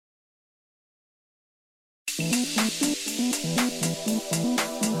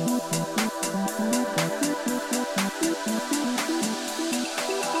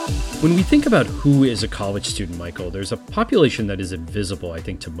When we think about who is a college student, Michael, there's a population that is invisible, I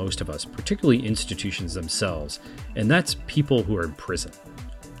think, to most of us, particularly institutions themselves, and that's people who are in prison.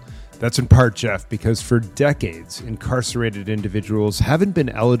 That's in part, Jeff, because for decades, incarcerated individuals haven't been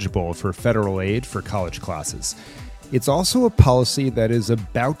eligible for federal aid for college classes. It's also a policy that is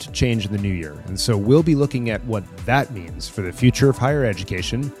about to change in the new year, and so we'll be looking at what that means for the future of higher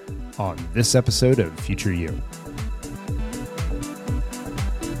education on this episode of Future You.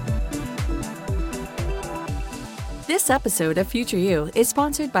 This episode of Future You is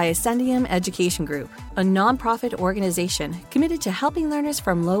sponsored by Ascendium Education Group, a nonprofit organization committed to helping learners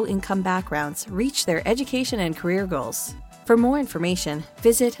from low-income backgrounds reach their education and career goals. For more information,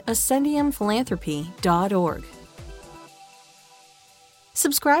 visit ascendiumphilanthropy.org.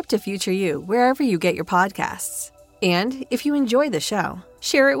 Subscribe to Future You wherever you get your podcasts. And if you enjoy the show,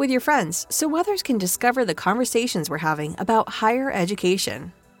 share it with your friends so others can discover the conversations we're having about higher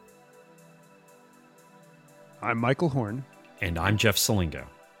education. I'm Michael Horn. And I'm Jeff Salingo.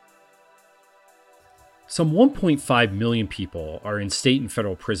 Some 1.5 million people are in state and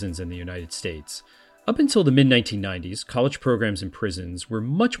federal prisons in the United States. Up until the mid-1990s, college programs in prisons were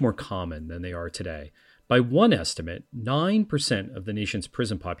much more common than they are today. By one estimate, 9% of the nation's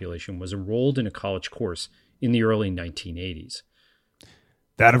prison population was enrolled in a college course in the early 1980s.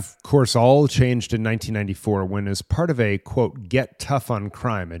 That, of course, all changed in 1994 when, as part of a, quote, get tough on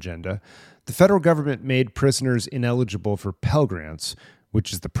crime agenda, the federal government made prisoners ineligible for Pell Grants,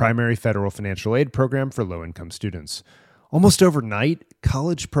 which is the primary federal financial aid program for low-income students. Almost overnight,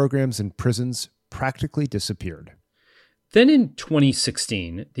 college programs in prisons practically disappeared. Then in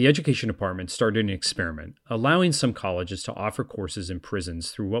 2016, the Education Department started an experiment, allowing some colleges to offer courses in prisons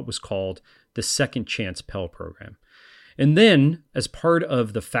through what was called the Second Chance Pell Program. And then, as part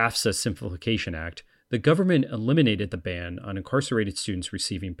of the FAFSA Simplification Act, the government eliminated the ban on incarcerated students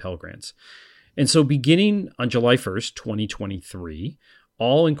receiving Pell Grants. And so beginning on July 1st, 2023,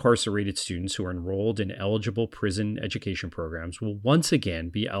 all incarcerated students who are enrolled in eligible prison education programs will once again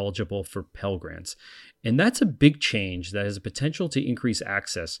be eligible for Pell Grants. And that's a big change that has the potential to increase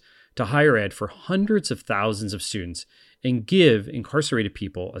access to higher ed for hundreds of thousands of students and give incarcerated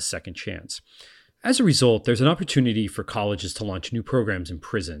people a second chance. As a result, there's an opportunity for colleges to launch new programs in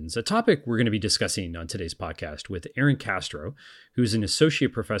prisons, a topic we're going to be discussing on today's podcast with Aaron Castro, who's an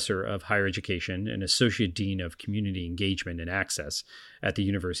associate professor of higher education and associate dean of community engagement and access at the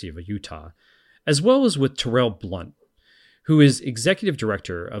University of Utah, as well as with Terrell Blunt, who is executive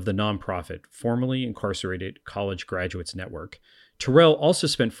director of the nonprofit formerly incarcerated College Graduates Network. Terrell also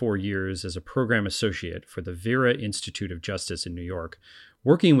spent 4 years as a program associate for the Vera Institute of Justice in New York,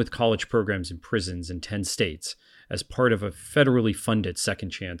 working with college programs in prisons in 10 states as part of a federally funded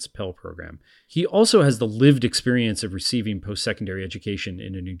Second Chance Pell Program. He also has the lived experience of receiving post-secondary education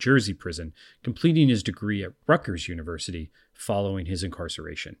in a New Jersey prison, completing his degree at Rutgers University following his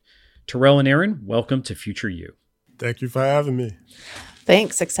incarceration. Terrell and Aaron, welcome to Future You. Thank you for having me.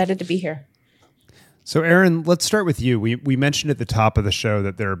 Thanks. Excited to be here. So, Aaron, let's start with you. We mentioned at the top of the show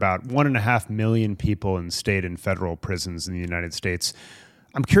that there are about 1.5 million people in state and federal prisons in the United States.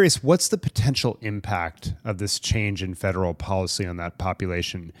 I'm curious, what's the potential impact of this change in federal policy on that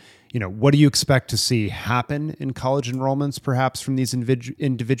population? What do you expect to see happen in college enrollments, perhaps, from these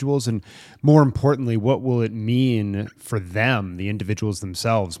individuals? And more importantly, what will it mean for them, the individuals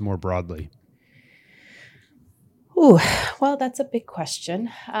themselves, more broadly? Ooh, well, that's a big question.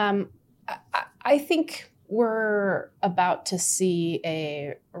 I think we're about to see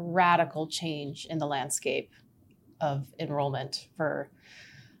a radical change in the landscape of enrollment for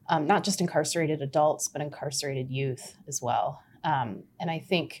not just incarcerated adults, but incarcerated youth as well. And I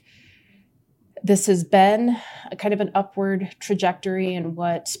think this has been a kind of an upward trajectory, and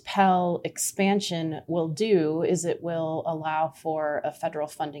what Pell expansion will do is it will allow for a federal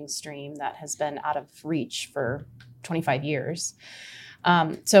funding stream that has been out of reach for 25 years.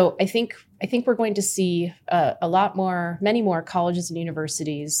 So I think we're going to see many more colleges and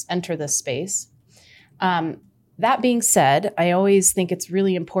universities enter this space. That being said, I always think it's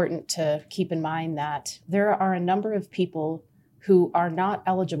really important to keep in mind that there are a number of people who are not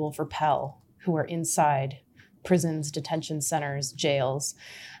eligible for Pell, who are inside prisons, detention centers, jails,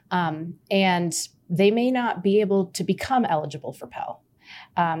 and they may not be able to become eligible for Pell.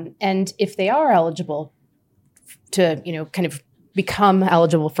 And if they are eligible to, kind of become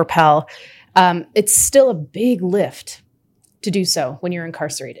eligible for Pell, it's still a big lift to do so when you're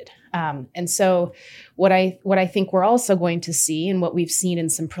incarcerated. And so what I think we're also going to see, and what we've seen in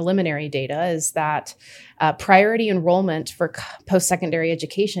some preliminary data, is that priority enrollment for post-secondary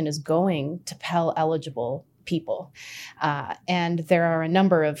education is going to Pell eligible people. And there are a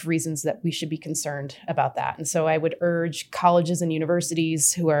number of reasons that we should be concerned about that. And so I would urge colleges and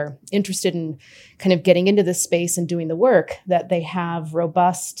universities who are interested in kind of getting into this space and doing the work that they have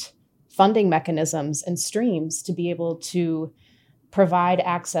robust funding mechanisms and streams to be able to provide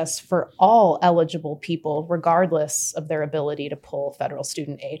access for all eligible people, regardless of their ability to pull federal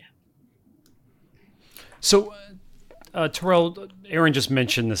student aid. So, Terrell, Erin just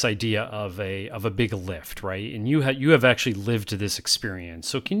mentioned this idea of a big lift, right? And you have actually lived this experience.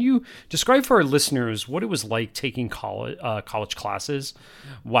 So, can you describe for our listeners what it was like taking college classes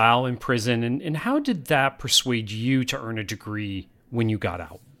while in prison, and how did that persuade you to earn a degree when you got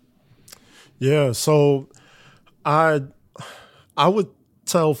out? Yeah, so I would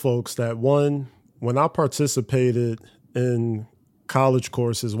tell folks that when I participated in college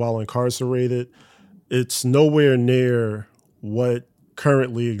courses while incarcerated, it's nowhere near what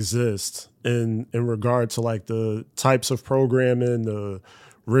currently exists in regard to like the types of programming, the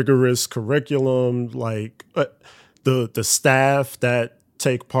rigorous curriculum, like the staff that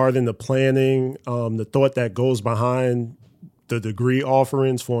take part in the planning, the thought that goes behind the degree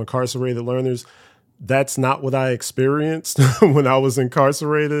offerings for incarcerated learners. That's not what I experienced when I was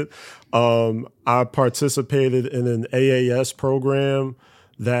incarcerated. I participated in an AAS program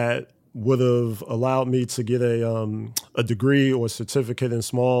that would have allowed me to get a degree or certificate in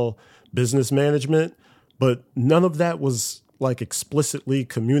small business management, but none of that was like explicitly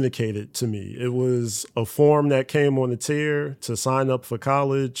communicated to me. It was a form that came on the tier to sign up for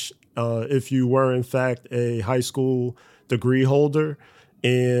college if you were in fact a high school degree holder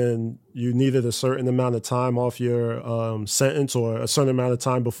and you needed a certain amount of time off your sentence or a certain amount of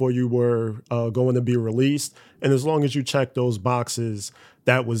time before you were going to be released. And as long as you checked those boxes,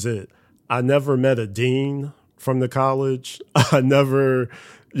 that was it. I never met a dean from the college. I never,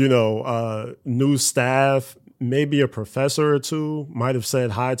 knew staff. Maybe a professor or two might have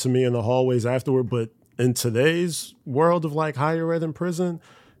said hi to me in the hallways afterward. But in today's world of like higher ed and prison,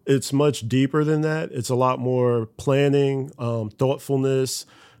 it's much deeper than that. It's a lot more planning, thoughtfulness.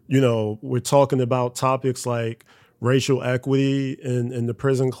 We're talking about topics like racial equity in the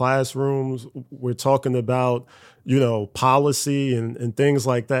prison classrooms. We're talking about, policy and things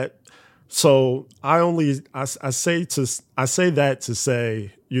like that. So I say that to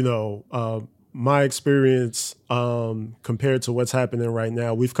say, my experience compared to what's happening right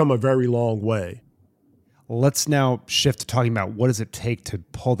now, we've come a very long way. Let's now shift to talking about what does it take to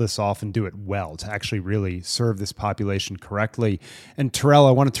pull this off and do it well, to actually really serve this population correctly. And Terrell,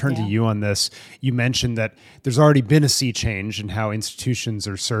 I want to turn to you on this. You mentioned that there's already been a sea change in how institutions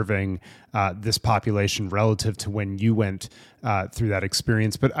are serving this population relative to when you went through that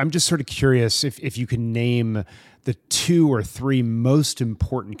experience. But I'm just sort of curious if you can name the 2 or 3 most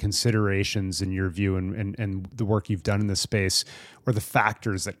important considerations in your view and the work you've done in this space, or the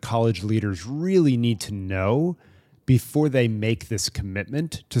factors that college leaders really need to know before they make this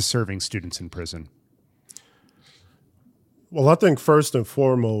commitment to serving students in prison. Well, I think first and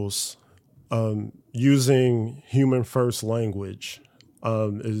foremost, using human first language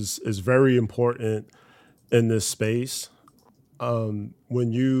is very important in this space.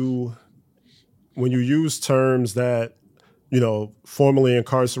 When you use terms that, formerly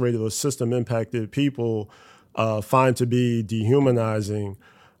incarcerated or system impacted people find to be dehumanizing,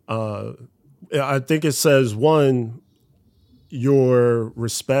 I think it says, one, your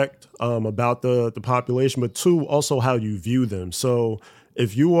respect about the population, but 2, also how you view them. So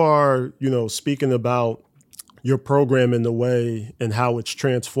if you are, speaking about your program in the way and how it's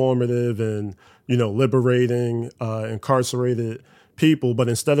transformative and, liberating incarcerated people, but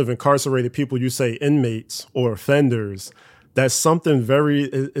instead of incarcerated people, you say inmates or offenders, that's something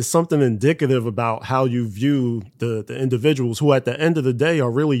it's something indicative about how you view the individuals who at the end of the day are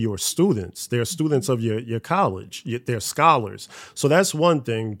really your students. They're students of your college. They're scholars. So that's one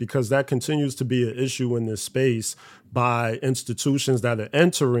thing, because that continues to be an issue in this space by institutions that are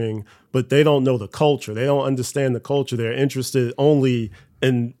entering, but they don't know the culture. They don't understand the culture. They're interested only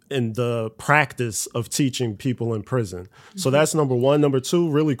in the practice of teaching people in prison. So that's number one. Number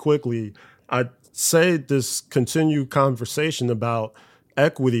 2, really quickly, I'd say this continued conversation about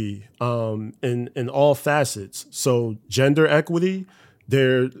equity in all facets. So gender equity,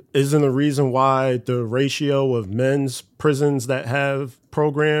 there isn't a reason why the ratio of men's prisons that have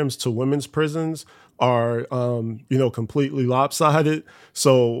programs to women's prisons are, completely lopsided.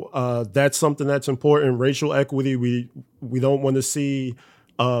 So that's something that's important. Racial equity, we don't want to see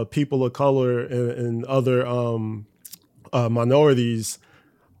people of color and other minorities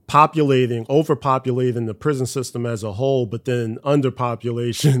overpopulating the prison system as a whole, but then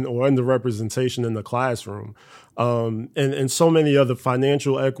underpopulation or underrepresentation in the classroom. And so many other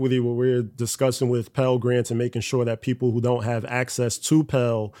financial equity where we're discussing with Pell Grants and making sure that people who don't have access to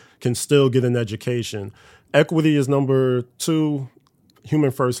Pell can still get an education. Equity is number 2.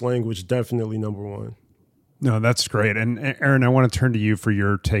 Human first language, definitely number 1. No, that's great. And Aaron, I want to turn to you for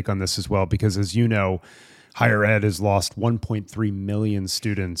your take on this as well, because as you know, higher ed has lost 1.3 million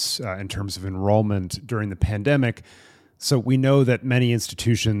students in terms of enrollment during the pandemic. So we know that many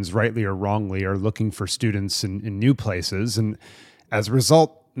institutions, rightly or wrongly, are looking for students in new places. And as a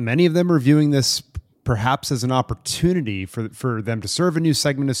result, many of them are viewing this perhaps as an opportunity for them to serve a new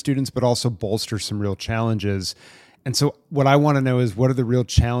segment of students, but also bolster some real challenges. And so what I want to know is, what are the real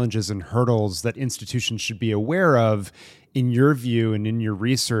challenges and hurdles that institutions should be aware of in your view and in your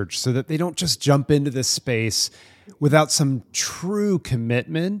research, so that they don't just jump into this space without some true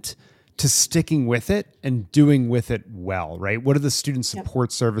commitment to sticking with it and doing with it well, right? What are the student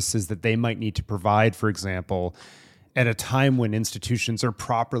support services that they might need to provide, for example, at a time when institutions are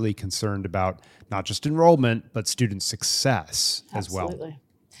properly concerned about not just enrollment, but student success as well? Absolutely.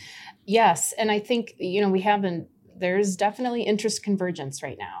 Yes. And I think, there's definitely interest convergence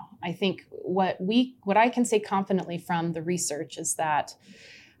right now. I think what I can say confidently from the research is that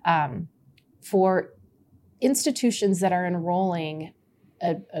for institutions that are enrolling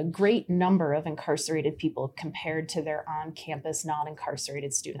a great number of incarcerated people compared to their on-campus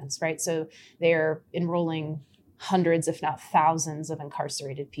non-incarcerated students, right? So they're enrolling hundreds, if not thousands, of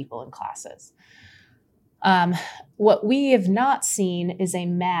incarcerated people in classes. What we have not seen is a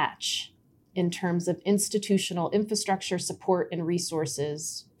match in terms of institutional infrastructure, support, and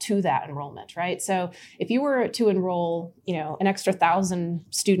resources to that enrollment, right? So if you were to enroll, an extra 1,000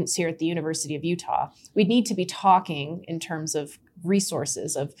 students here at the University of Utah, we'd need to be talking in terms of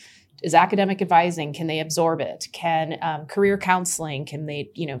resources is academic advising, can they absorb it? Can career counseling, can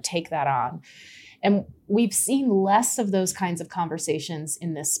they, take that on? And we've seen less of those kinds of conversations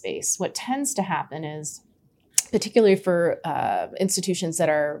in this space. What tends to happen is, particularly for institutions that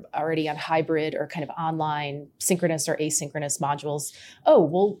are already on hybrid or kind of online synchronous or asynchronous modules,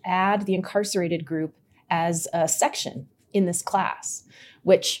 we'll add the incarcerated group as a section in this class,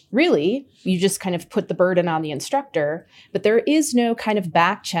 which really you just kind of put the burden on the instructor, but there is no kind of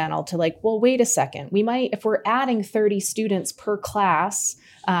back channel to wait a second, we might, if we're adding 30 students per class,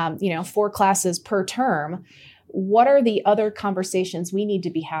 4 classes per term, what are the other conversations we need to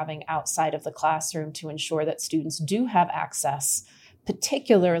be having outside of the classroom to ensure that students do have access,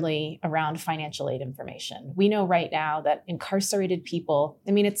 particularly around financial aid information? We know right now that incarcerated people,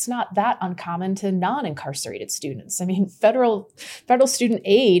 it's not that uncommon to non-incarcerated students. Federal student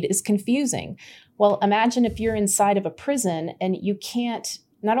aid is confusing. Well, imagine if you're inside of a prison and you can't,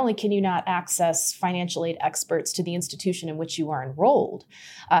 not only can you not access financial aid experts to the institution in which you are enrolled,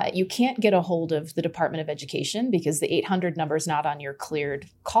 you can't get a hold of the Department of Education because the 800 number is not on your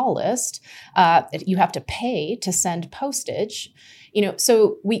cleared call list. You have to pay to send postage.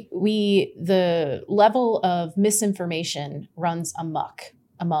 So the level of misinformation runs amok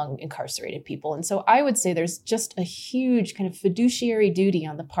among incarcerated people. And so I would say there's just a huge kind of fiduciary duty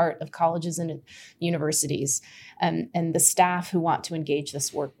on the part of colleges and universities and the staff who want to engage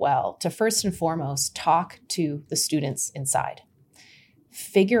this work well to first and foremost talk to the students inside.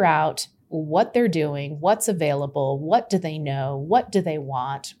 Figure out what they're doing, what's available, what do they know, what do they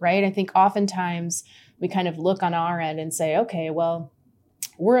want, right? I think oftentimes we kind of look on our end and say, okay, well,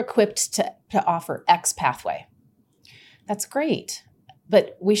 we're equipped to offer X pathway. That's great.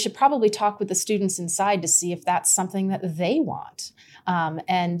 But we should probably talk with the students inside to see if that's something that they want.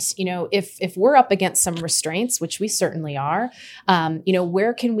 If we're up against some restraints, which we certainly are,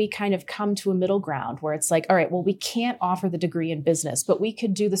 where can we kind of come to a middle ground where it's all right, well, we can't offer the degree in business, but we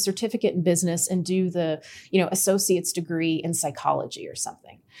could do the certificate in business and do the, associate's degree in psychology or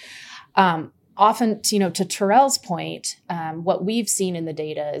something. Often, to Terrell's point, what we've seen in the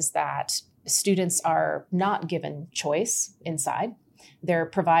data is that students are not given choice inside. They're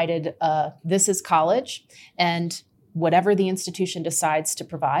provided, this is college, and whatever the institution decides to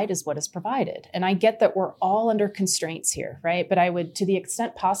provide is what is provided. And I get that we're all under constraints here, right? But I would, to the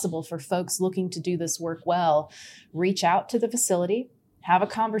extent possible for folks looking to do this work well, reach out to the facility, have a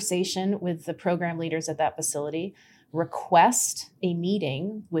conversation with the program leaders at that facility, request a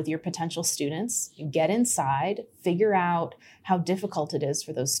meeting with your potential students, get inside, figure out how difficult it is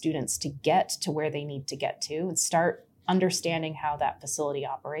for those students to get to where they need to get to, and start understanding how that facility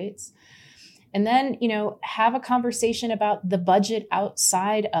operates. And then, have a conversation about the budget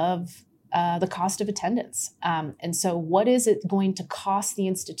outside of the cost of attendance. And so what is it going to cost the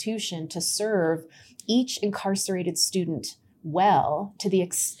institution to serve each incarcerated student well to the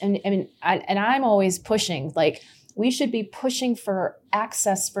and I'm always pushing, like, we should be pushing for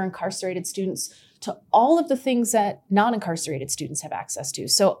access for incarcerated students to all of the things that non-incarcerated students have access to.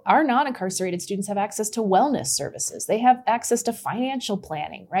 So our non-incarcerated students have access to wellness services. They have access to financial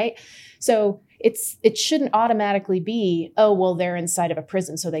planning, right? So it shouldn't automatically be, oh, well, they're inside of a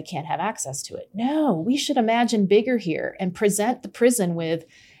prison, so they can't have access to it. No, we should imagine bigger here and present the prison with,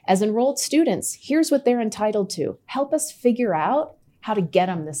 as enrolled students, here's what they're entitled to. Help us figure out how to get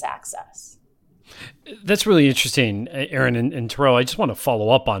them this access. That's really interesting, Aaron and Terrell. I just want to follow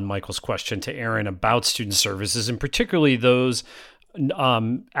up on Michael's question to Aaron about student services, and particularly those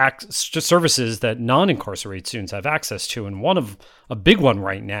services that non-incarcerated students have access to. And a big one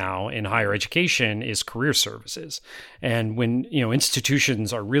right now in higher education is career services. And when,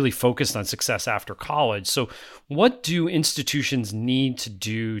 institutions are really focused on success after college. So what do institutions need to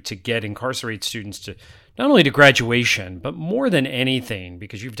do to get incarcerated students to not only to graduation, but more than anything,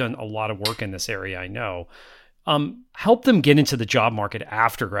 because you've done a lot of work in this area, I know, help them get into the job market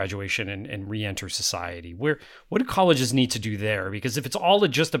after graduation and re-enter society? What do colleges need to do there? Because if it's all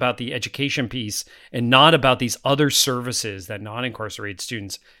just about the education piece and not about these other services that non-incarcerated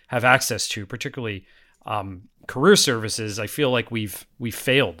students have access to, particularly career services, I feel like we've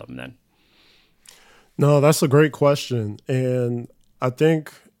failed them then. No, that's a great question. And I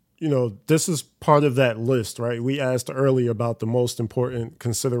think, this is part of that list, right? We asked earlier about the most important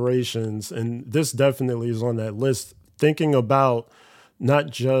considerations, and this definitely is on that list. Thinking about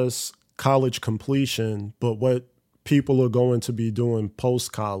not just college completion, but what people are going to be doing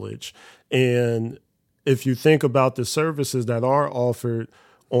post-college. And if you think about the services that are offered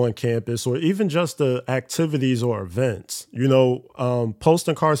on campus, or even just the activities or events,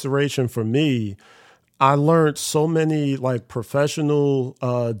 post-incarceration for me, I learned so many professional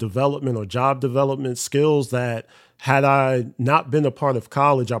development or job development skills that had I not been a part of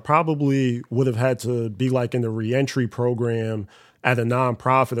college, I probably would have had to be in the reentry program at a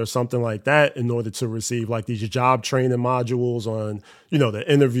nonprofit or something like that in order to receive these job training modules on, the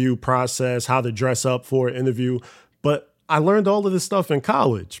interview process, how to dress up for an interview. But I learned all of this stuff in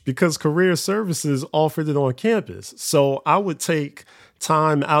college because career services offered it on campus. So I would take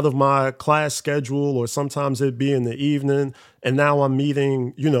time out of my class schedule, or sometimes it'd be in the evening. And now I'm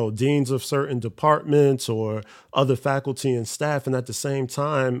meeting, deans of certain departments or other faculty and staff. And at the same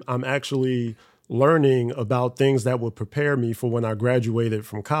time, I'm actually learning about things that would prepare me for when I graduated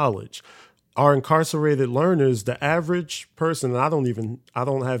from college. Our incarcerated learners, the average person, and I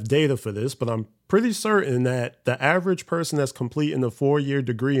don't have data for this, but I'm pretty certain that the average person that's completing a 4-year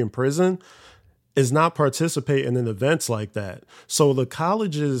degree in prison is not participating in events like that. So the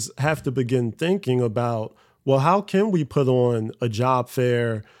colleges have to begin thinking about, well, how can we put on a job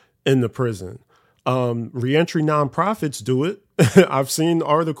fair in the prison? Reentry nonprofits do it. I've seen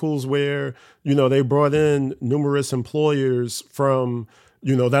articles where, they brought in numerous employers from,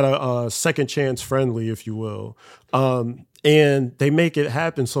 that are second chance friendly, if you will. And they make it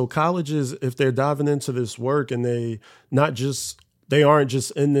happen. So colleges, if they're diving into this work and they aren't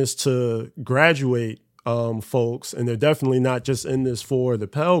just in this to graduate folks, and they're definitely not just in this for the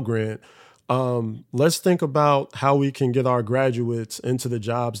Pell Grant. Let's think about how we can get our graduates into the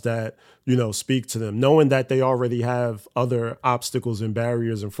jobs that, speak to them, knowing that they already have other obstacles and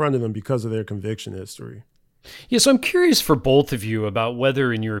barriers in front of them because of their conviction history. Yeah, so I'm curious for both of you about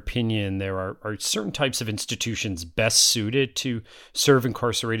whether, in your opinion, there are certain types of institutions best suited to serve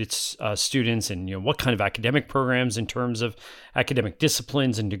incarcerated students, and what kind of academic programs in terms of academic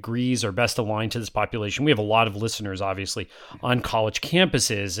disciplines and degrees are best aligned to this population. We have a lot of listeners, obviously, on college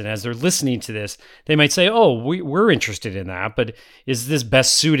campuses, and as they're listening to this, they might say, oh, we're interested in that, but is this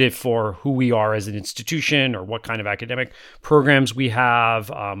best suited for who we are as an institution, or what kind of academic programs we have,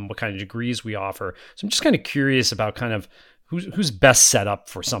 what kind of degrees we offer? So I'm just kind of curious about kind of who's best set up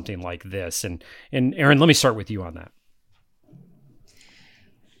for something like this. And Aaron, let me start with you on that.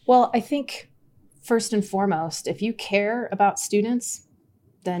 Well, I think first and foremost, if you care about students,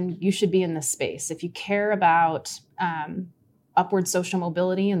 then you should be in this space. If you care about upward social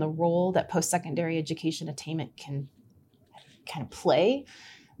mobility and the role that post-secondary education attainment can kind of play,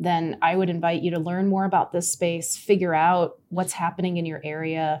 then I would invite you to learn more about this space, figure out what's happening in your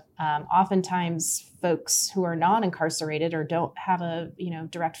area. Oftentimes, folks who are non-incarcerated or don't have a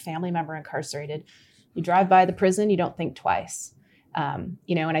direct family member incarcerated, you drive by the prison, you don't think twice. And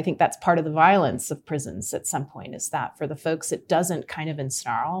I think that's part of the violence of prisons at some point, is that for the folks it doesn't kind of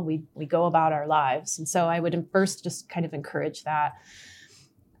ensnarl. We go about our lives. And so I would first just kind of encourage that.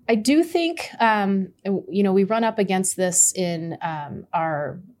 I do think, we run up against this in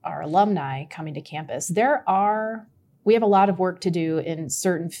our alumni coming to campus. We have a lot of work to do in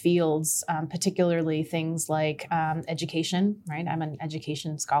certain fields, particularly things like education, right? I'm an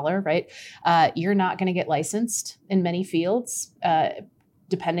education scholar, right? You're not going to get licensed in many fields,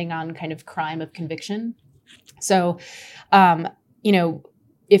 depending on kind of crime of conviction. So,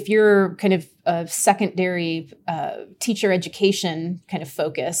 if you're kind of a secondary teacher education kind of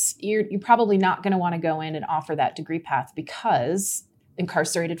focus, you're probably not going to want to go in and offer that degree path because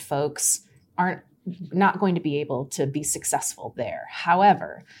incarcerated folks aren't not going to be able to be successful there.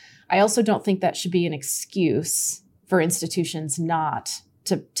 However, I also don't think that should be an excuse for institutions not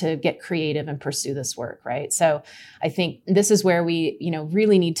to get creative and pursue this work, right? So I think this is where we,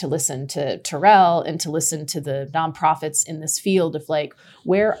 really need to listen to Terrell and to listen to the nonprofits in this field of like,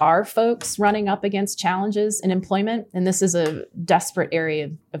 where are folks running up against challenges in employment? And this is a desperate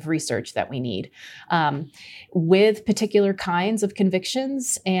area of research that we need with particular kinds of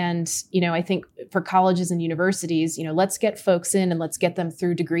convictions. And, I think for colleges and universities, let's get folks in and let's get them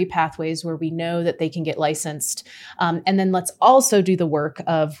through degree pathways where we know that they can get licensed. And then let's also do the work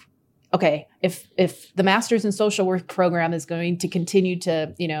of, okay, if the master's in social work program is going to continue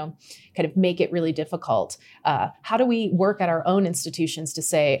to, kind of make it really difficult, how do we work at our own institutions to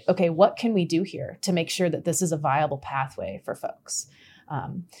say, okay, what can we do here to make sure that this is a viable pathway for folks?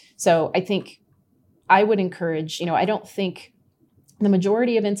 So I think I would encourage, I don't think the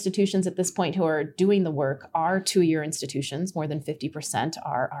majority of institutions at this point who are doing the work are 2-year institutions. More than 50%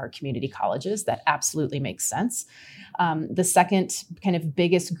 are community colleges. That absolutely makes sense. The second kind of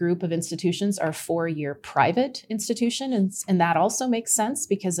biggest group of institutions are 4-year private institutions. And that also makes sense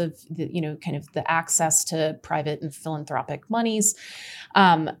because of the, kind of the access to private and philanthropic monies.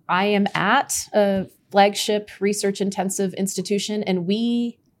 I am at a flagship research intensive institution, and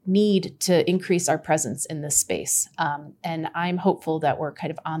we need to increase our presence in this space. And I'm hopeful that we're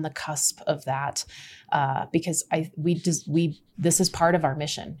kind of on the cusp of that because this is part of our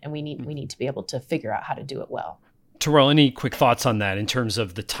mission, and we need to be able to figure out how to do it well. Terrell, any quick thoughts on that in terms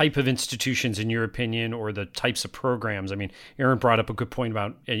of the type of institutions, in your opinion, or the types of programs? I mean, Aaron brought up a good point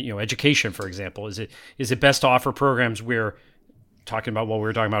about education, for example. Is it best to offer programs where, talking about what we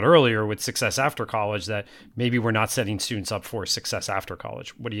were talking about earlier with success after college, that maybe we're not setting students up for success after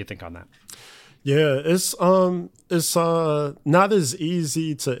college? What do you think on that? Yeah, it's not as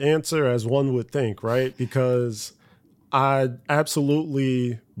easy to answer as one would think, right? Because I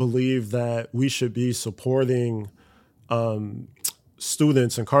absolutely believe that we should be supporting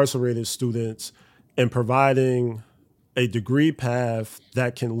students, incarcerated students, and providing a degree path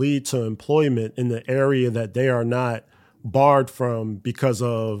that can lead to employment in the area that they are not barred from because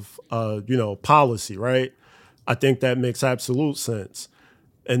of, policy, right? I think that makes absolute sense.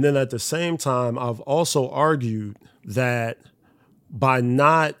 And then at the same time, I've also argued that by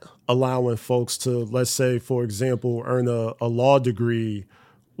not allowing folks to, let's say, for example, earn a law degree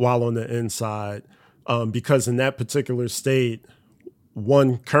while on the inside, because in that particular state,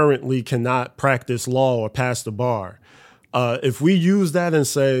 one currently cannot practice law or pass the bar. If we use that and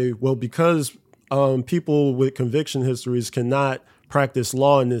say, well, because people with conviction histories cannot practice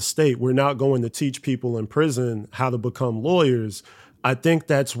law in this state, we're not going to teach people in prison how to become lawyers, I think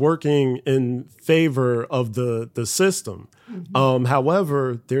that's working in favor of the system. Mm-hmm.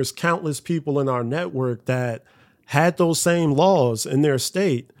 However, there's countless people in our network that had those same laws in their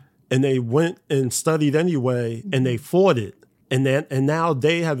state, and they went and studied anyway, mm-hmm. and they fought it. And now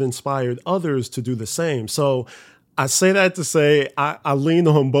they have inspired others to do the same. So I say that to say I lean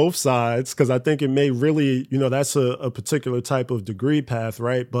on both sides because I think it may really, that's a particular type of degree path,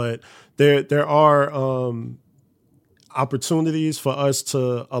 right? But there are opportunities for us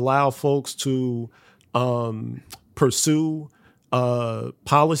to allow folks to pursue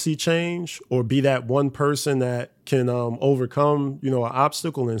policy change or be that one person that can overcome, an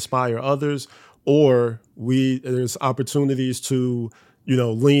obstacle and inspire others. Or there's opportunities to,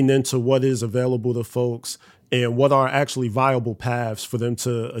 lean into what is available to folks and what are actually viable paths for them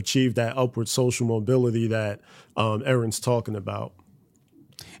to achieve that upward social mobility that Aaron's talking about.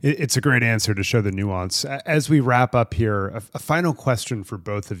 It's a great answer to show the nuance. As we wrap up here, a final question for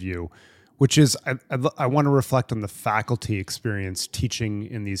both of you, which is I want to reflect on the faculty experience teaching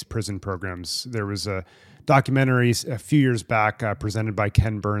in these prison programs. There was a documentary a few years back presented by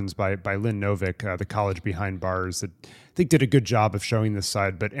Ken Burns by Lynn Novick, The College Behind Bars, that I think did a good job of showing this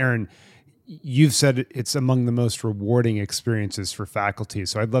side. But Aaron, you've said it's among the most rewarding experiences for faculty.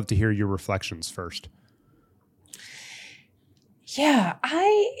 So I'd love to hear your reflections first. Yeah,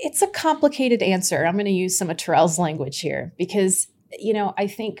 it's a complicated answer. I'm going to use some of Terrell's language here because I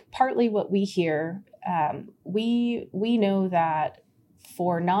think partly what we hear, we know that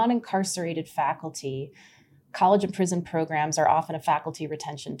for non-incarcerated faculty, college and prison programs are often a faculty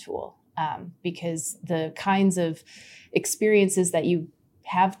retention tool, because the kinds of experiences that you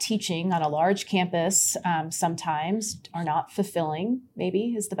have teaching on a large campus sometimes are not fulfilling,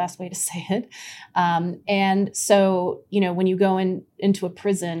 maybe is the best way to say it. And so, when you go into a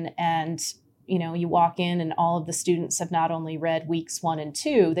prison and you walk in and all of the students have not only read weeks 1 and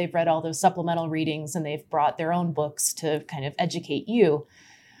 2, they've read all those supplemental readings and they've brought their own books to kind of educate you.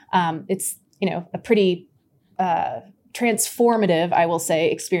 It's, a pretty transformative, I will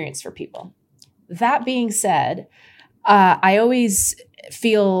say, experience for people. That being said, I always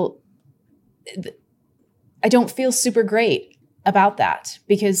I don't feel super great about that,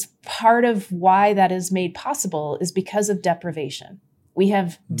 because part of why that is made possible is because of deprivation. We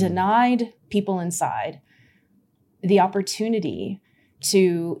have denied people inside the opportunity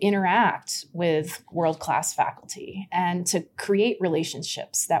to interact with world-class faculty and to create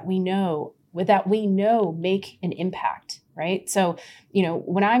relationships that we know make an impact, right? So,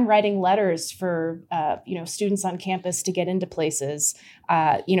 when I'm writing letters for, students on campus to get into places,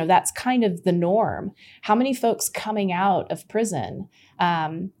 that's kind of the norm. How many folks coming out of prison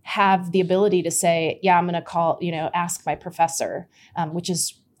have the ability to say, yeah, I'm going to call, ask my professor, which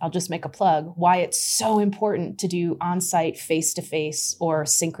is, I'll just make a plug, why it's so important to do on-site, face-to-face, or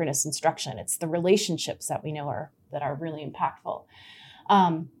synchronous instruction. It's the relationships that we know that are really impactful.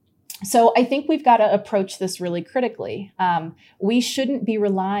 So I think we've got to approach this really critically. We shouldn't be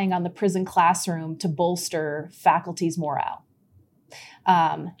relying on the prison classroom to bolster faculty's morale.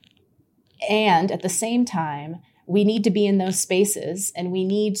 And at the same time, we need to be in those spaces, and we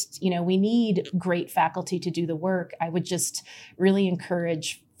need great faculty to do the work. I would just really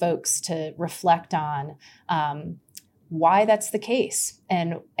encourage folks to reflect on why that's the case.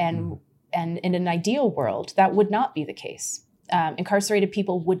 And in an ideal world, that would not be the case. Incarcerated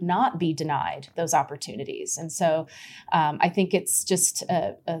people would not be denied those opportunities. And so I think it's just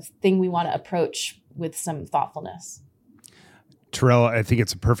a thing we want to approach with some thoughtfulness. Terrell, I think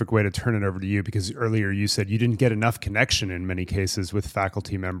it's a perfect way to turn it over to you, because earlier you said you didn't get enough connection in many cases with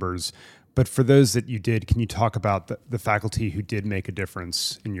faculty members. But for those that you did, can you talk about the faculty who did make a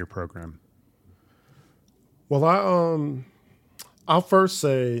difference in your program? Well, I'll first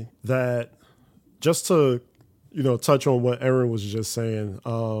say that, just to touch on what Erin was just saying,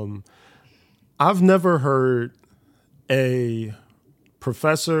 I've never heard a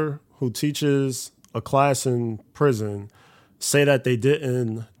professor who teaches a class in prison say that they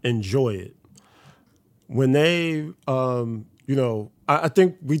didn't enjoy it. When they, I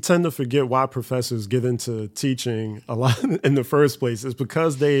think we tend to forget why professors get into teaching a lot in the first place. It's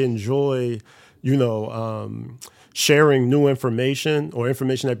because they enjoy, sharing new information, or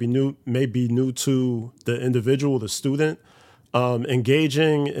information that may be new to the individual, the student,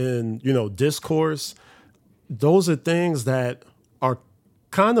 engaging in, discourse. Those are things that are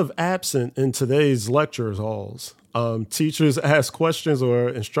kind of absent in today's lecture halls. Teachers ask questions, or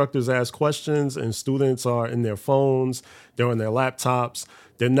instructors ask questions, and students are in their phones, they're on their laptops,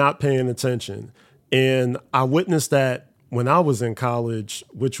 they're not paying attention. And I witnessed that when I was in college,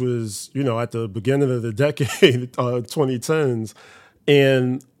 which was, at the beginning of the decade, 2010s,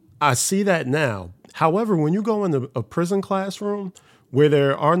 and I see that now. However, when you go into a prison classroom where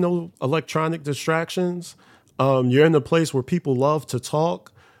there are no electronic distractions, you're in a place where people love to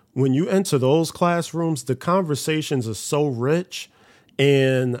talk. When you enter those classrooms, the conversations are so rich.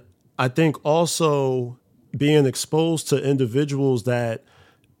 And I think also being exposed to individuals that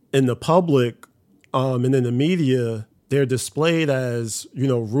in the public and in the media, they're displayed as,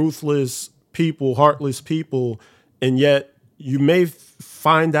 ruthless people, heartless people, and yet you may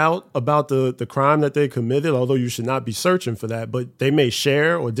find out about the crime that they committed, although you should not be searching for that, but they may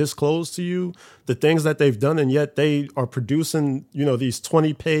share or disclose to you the things that they've done, and yet they are producing, these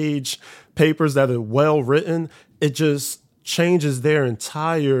 20-page papers that are well written. It just changes their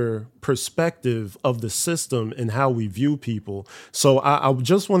entire perspective of the system and how we view people. So I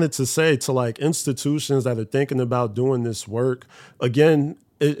just wanted to say to institutions that are thinking about doing this work, again,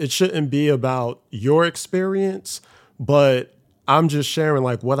 it shouldn't be about your experience, but I'm just sharing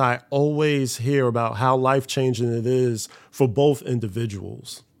what I always hear about how life-changing it is for both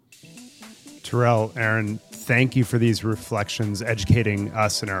individuals. Terrell, Erin, thank you for these reflections, educating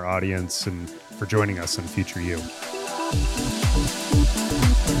us and our audience, and for joining us on Future You.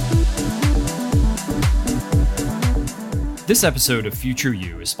 This episode of Future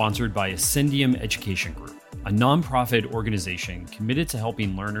You is sponsored by Ascendium Education Group, a nonprofit organization committed to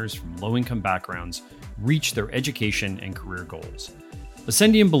helping learners from low-income backgrounds reach their education and career goals.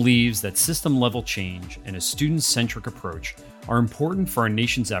 Ascendium believes that system-level change and a student-centric approach are important for our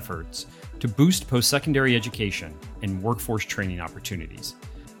nation's efforts to boost post-secondary education and workforce training opportunities.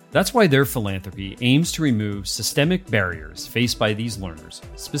 That's why their philanthropy aims to remove systemic barriers faced by these learners,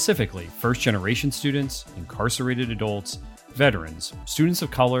 specifically first-generation students, incarcerated adults, veterans, students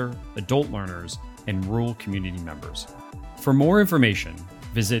of color, adult learners, and rural community members. For more information,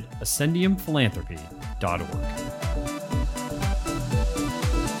 visit ascendiumphilanthropy.org.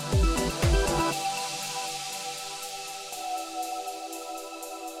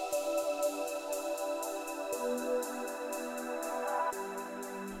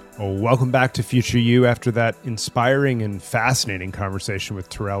 Well, welcome back to Future You after that inspiring and fascinating conversation with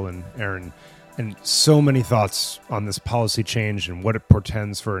Terrell and Aaron, and so many thoughts on this policy change and what it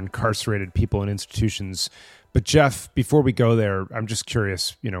portends for incarcerated people and institutions. But Jeff, before we go there, I'm just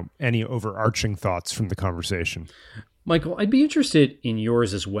curious, any overarching thoughts from the conversation? Michael, I'd be interested in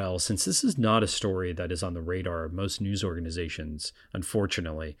yours as well, since this is not a story that is on the radar of most news organizations,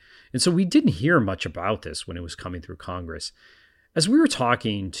 unfortunately. And so we didn't hear much about this when it was coming through Congress. As we were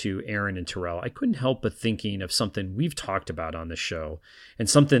talking to Aaron and Terrell, I couldn't help but thinking of something we've talked about on the show and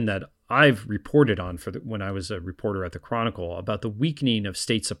something that I've reported on when I was a reporter at the Chronicle about the weakening of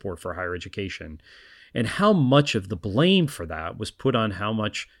state support for higher education and how much of the blame for that was put on how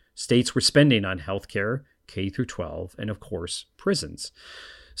much states were spending on healthcare, K through 12, and of course, prisons.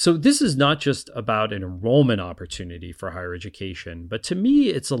 So this is not just about an enrollment opportunity for higher education, but to me,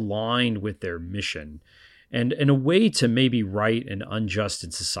 it's aligned with their mission and in a way to maybe right an unjust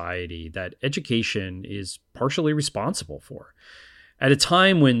in society that education is partially responsible for. At a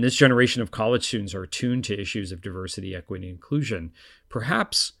time when this generation of college students are attuned to issues of diversity, equity, and inclusion,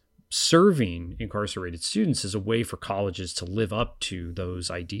 perhaps serving incarcerated students is a way for colleges to live up to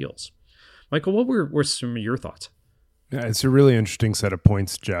those ideals. Michael, what were some of your thoughts? Yeah, it's a really interesting set of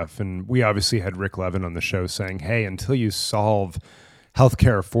points, Jeff. And we obviously had Rick Levin on the show saying, hey, until you solve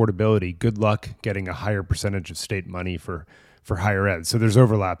healthcare affordability, good luck getting a higher percentage of state money for higher ed. So there's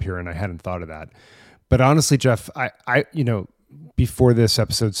overlap here, and I hadn't thought of that. But honestly, Jeff, I before this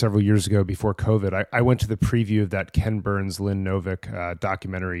episode several years ago, before COVID, I went to the preview of that Ken Burns, Lynn Novick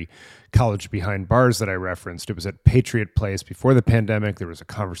documentary, College Behind Bars, that I referenced. It was at Patriot Place before the pandemic. There was a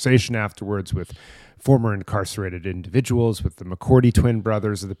conversation afterwards with former incarcerated individuals, with the McCourty twin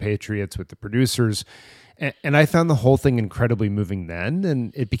brothers of the Patriots, with the producers. And I found the whole thing incredibly moving then,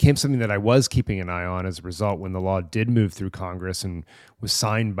 and it became something that I was keeping an eye on as a result when the law did move through Congress and was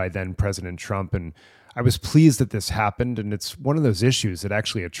signed by then President Trump. And I was pleased that this happened, and it's one of those issues that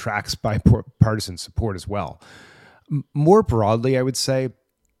actually attracts bipartisan support as well. More broadly, I would say,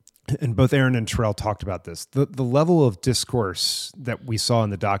 and both Aaron and Terrell talked about this, the level of discourse that we saw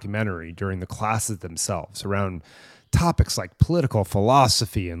in the documentary during the classes themselves around topics like political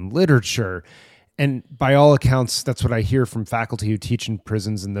philosophy and literature. And by all accounts, that's what I hear from faculty who teach in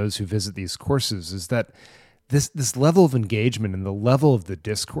prisons and those who visit these courses, is that this level of engagement and the level of the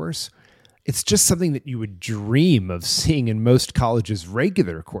discourse, it's just something that you would dream of seeing in most colleges'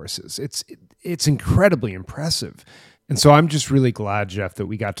 regular courses. It's incredibly impressive. And so I'm just really glad, Jeff, that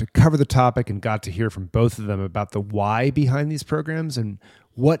we got to cover the topic and got to hear from both of them about the why behind these programs and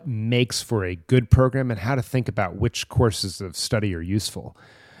what makes for a good program and how to think about which courses of study are useful.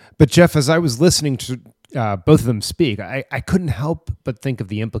 But Jeff, as I was listening to both of them speak, I couldn't help but think of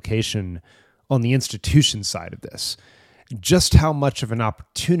the implication on the institution side of this. Just how much of an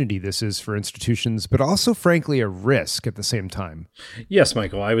opportunity this is for institutions, but also, frankly, a risk at the same time. Yes,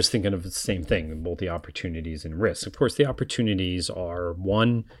 Michael, I was thinking of the same thing, both the opportunities and risks. Of course, the opportunities are,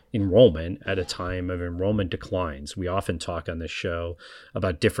 one, enrollment at a time of enrollment declines. We often talk on this show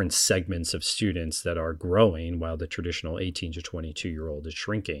about different segments of students that are growing while the traditional 18 to 22-year-old is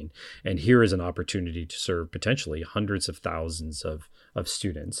shrinking. And here is an opportunity to serve potentially hundreds of thousands of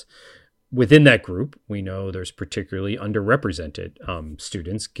students. Within that group, we know there's particularly underrepresented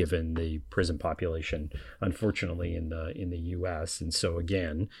students, given the prison population, unfortunately, in the U.S. And so,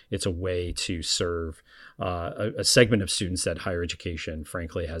 again, it's a way to serve a segment of students that higher education,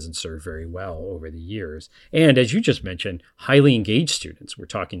 frankly, hasn't served very well over the years. And as you just mentioned, highly engaged students. We're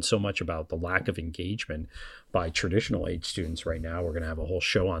talking so much about the lack of engagement by traditional age students right now. We're going to have a whole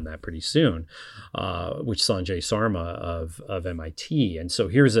show on that pretty soon, which Sanjay Sarma of MIT. And so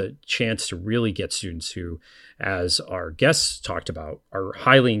here's a chance to really get students who, as our guests talked about, are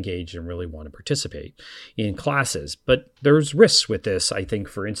highly engaged and really want to participate in classes. But there's risks with this, I think,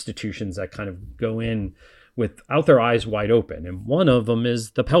 for institutions that kind of go in without their eyes wide open. And one of them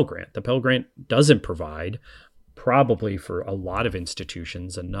is the Pell Grant. The Pell Grant doesn't provide probably for a lot of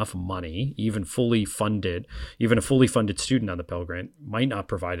institutions, enough money, even a fully funded student on the Pell Grant might not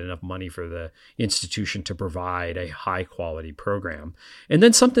provide enough money for the institution to provide a high quality program. And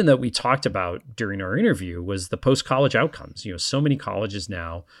then something that we talked about during our interview was the post-college outcomes. So many colleges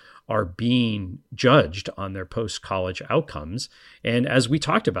now are being judged on their post-college outcomes. And as we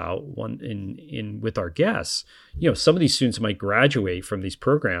talked about with our guests, some of these students might graduate from these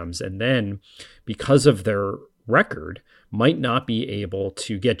programs and then, because of their record, might not be able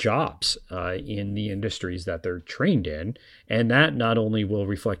to get jobs in the industries that they're trained in. And that not only will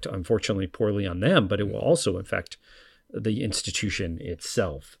reflect, unfortunately, poorly on them, but it will also affect the institution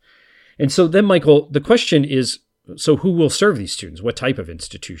itself. And so then, Michael, the question is, so who will serve these students? What type of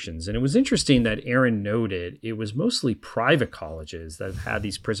institutions? And it was interesting that Aaron noted it was mostly private colleges that have had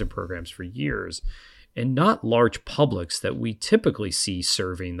these prison programs for years and not large publics that we typically see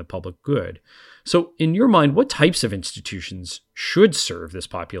serving the public good. So in your mind, what types of institutions should serve this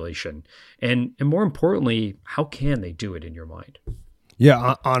population? And more importantly, how can they do it in your mind?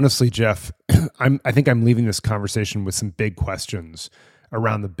 Yeah, honestly, Jeff, I think I'm leaving this conversation with some big questions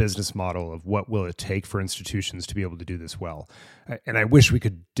around the business model of what will it take for institutions to be able to do this well. And I wish we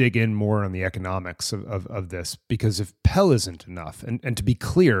could dig in more on the economics of this, because if Pell isn't enough, and to be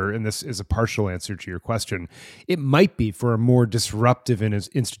clear, and this is a partial answer to your question, it might be for a more disruptive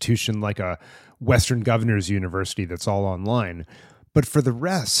institution like a Western Governors University that's all online. But for the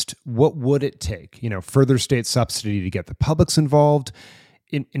rest, what would it take? Further state subsidy to get the publics involved.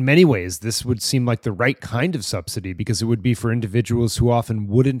 In many ways, this would seem like the right kind of subsidy, because it would be for individuals who often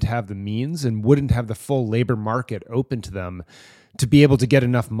wouldn't have the means and wouldn't have the full labor market open to them to be able to get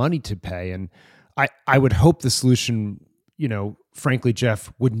enough money to pay. And I would hope the solution, frankly,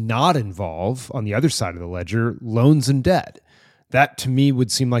 Jeff, would not involve, on the other side of the ledger, loans and debt. That to me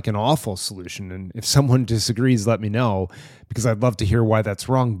would seem like an awful solution. And if someone disagrees, let me know, because I'd love to hear why that's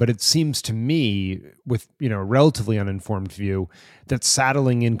wrong. But it seems to me, with a relatively uninformed view, that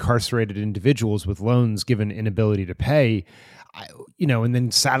saddling incarcerated individuals with loans given inability to pay, and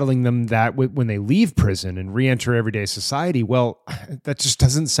then saddling them that when they leave prison and re-enter everyday society, well, that just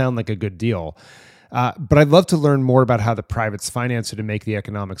doesn't sound like a good deal. But I'd love to learn more about how the privates finance it and make the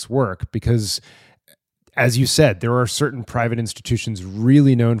economics work, because as you said, there are certain private institutions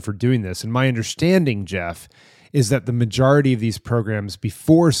really known for doing this. And my understanding, Jeff, is that the majority of these programs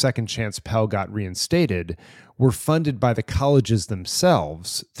before Second Chance Pell got reinstated were funded by the colleges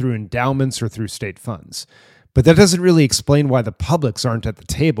themselves through endowments or through state funds. But that doesn't really explain why the publics aren't at the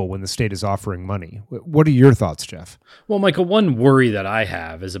table when the state is offering money. What are your thoughts, Jeff? Well, Michael, one worry that I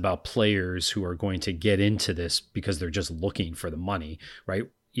have is about players who are going to get into this because they're just looking for the money, right?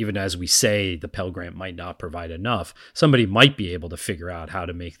 Even as we say the Pell Grant might not provide enough, somebody might be able to figure out how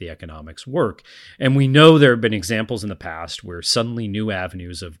to make the economics work. And we know there have been examples in the past where suddenly new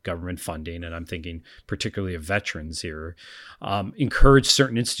avenues of government funding, and I'm thinking particularly of veterans here, encourage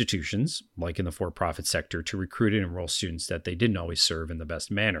certain institutions, like in the for-profit sector, to recruit and enroll students that they didn't always serve in the best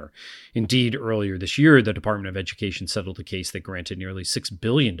manner. Indeed, earlier this year, the Department of Education settled a case that granted nearly $6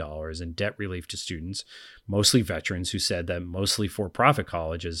 billion in debt relief to students, mostly veterans, who said that mostly for-profit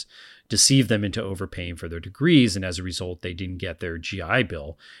colleges deceived them into overpaying for their degrees, and as a result, they didn't get their GI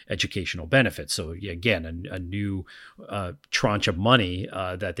Bill educational benefits. So again, a new tranche of money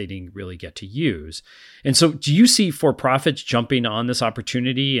that they didn't really get to use. And so do you see for-profits jumping on this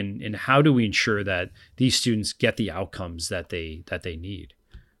opportunity, and how do we ensure that these students get the outcomes that they need?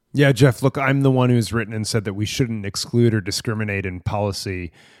 Yeah, Jeff, look, I'm the one who's written and said that we shouldn't exclude or discriminate in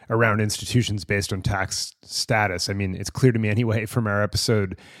policy around institutions based on tax status. I mean, it's clear to me anyway from our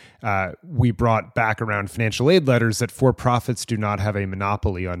episode we brought back around financial aid letters that for-profits do not have a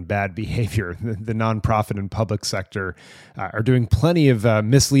monopoly on bad behavior. The nonprofit and public sector are doing plenty of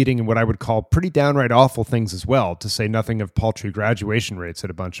misleading and what I would call pretty downright awful things as well, to say nothing of paltry graduation rates at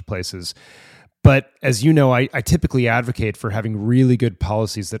a bunch of places. But as you know, I typically advocate for having really good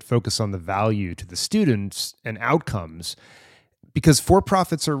policies that focus on the value to the students and outcomes, because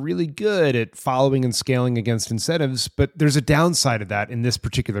for-profits are really good at following and scaling against incentives, but there's a downside of that in this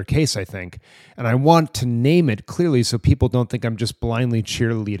particular case, I think. And I want to name it clearly so people don't think I'm just blindly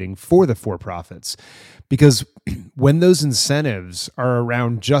cheerleading for the for-profits. Because when those incentives are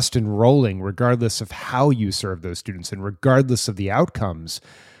around just enrolling, regardless of how you serve those students and regardless of the outcomes,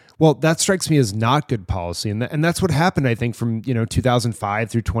 well, that strikes me as not good policy. And that's what happened, I think, from 2005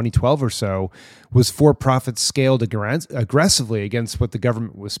 through 2012 or so, was for-profits scaled aggressively against what the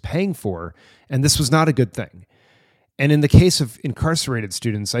government was paying for. And this was not a good thing. And in the case of incarcerated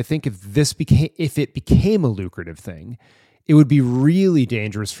students, I think if it became a lucrative thing, it would be really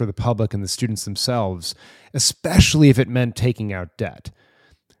dangerous for the public and the students themselves, especially if it meant taking out debt.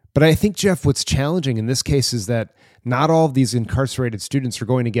 But I think, Jeff, what's challenging in this case is that not all of these incarcerated students are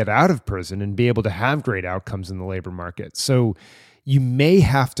going to get out of prison and be able to have great outcomes in the labor market. So you may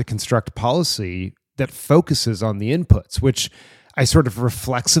have to construct policy that focuses on the inputs, which I sort of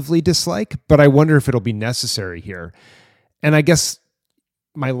reflexively dislike, but I wonder if it'll be necessary here. And I guess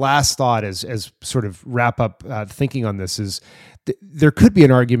my last thought as sort of wrap up thinking on this is there could be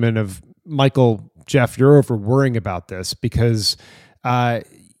an argument of, Michael, Jeff, you're over worrying about this because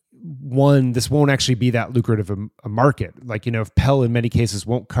one, this won't actually be that lucrative a market. Like, if Pell in many cases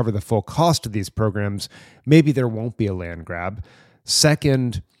won't cover the full cost of these programs, maybe there won't be a land grab.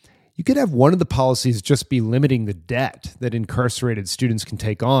 Second, you could have one of the policies just be limiting the debt that incarcerated students can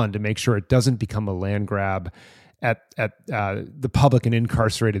take on to make sure it doesn't become a land grab at the public and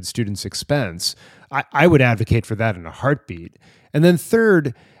incarcerated students' expense. I would advocate for that in a heartbeat. And then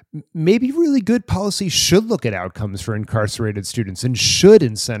third, maybe really good policy should look at outcomes for incarcerated students and should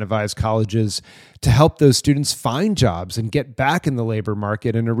incentivize colleges to help those students find jobs and get back in the labor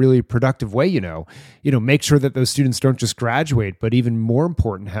market in a really productive way, make sure that those students don't just graduate, but even more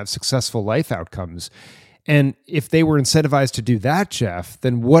important, have successful life outcomes. And if they were incentivized to do that, Jeff,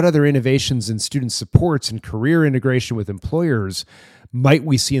 then what other innovations in student supports and career integration with employers might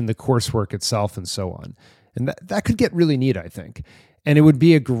we see in the coursework itself and so on? And that could get really neat, I think. And it would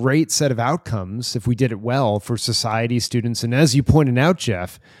be a great set of outcomes if we did it well for society, students, and as you pointed out,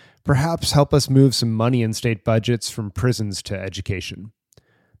 Jeff, perhaps help us move some money in state budgets from prisons to education.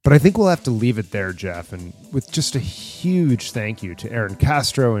 But I think we'll have to leave it there, Jeff, and with just a huge thank you to Aaron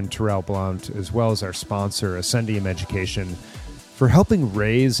Castro and Terrell Blount, as well as our sponsor, Ascendium Education, for helping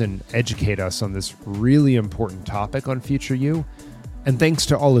raise and educate us on this really important topic on Future You. And thanks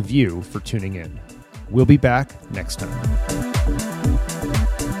to all of you for tuning in. We'll be back next time.